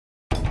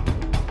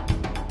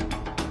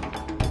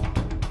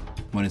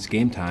When it's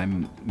game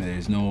time,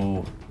 there's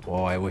no,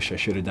 oh, I wish I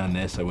should have done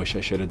this, I wish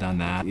I should have done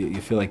that. You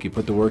feel like you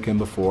put the work in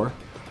before.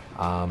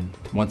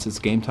 Once it's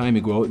game time,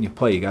 you go out and you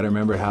play. You got to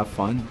remember to have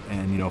fun.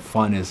 And, you know,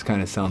 fun is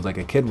kind of sounds like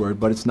a kid word,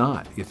 but it's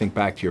not. You think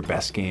back to your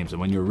best games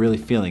and when you're really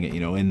feeling it, you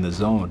know, in the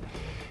zone.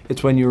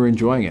 It's when you were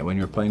enjoying it, when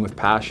you were playing with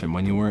passion,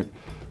 when you weren't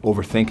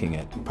overthinking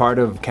it. Part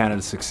of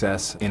Canada's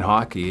success in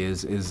hockey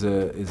is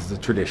the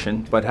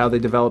tradition, but how they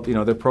develop, you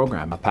know, their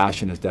program.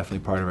 Passion is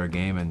definitely part of our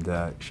game,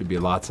 and should be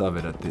lots of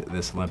it at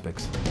this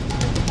Olympics.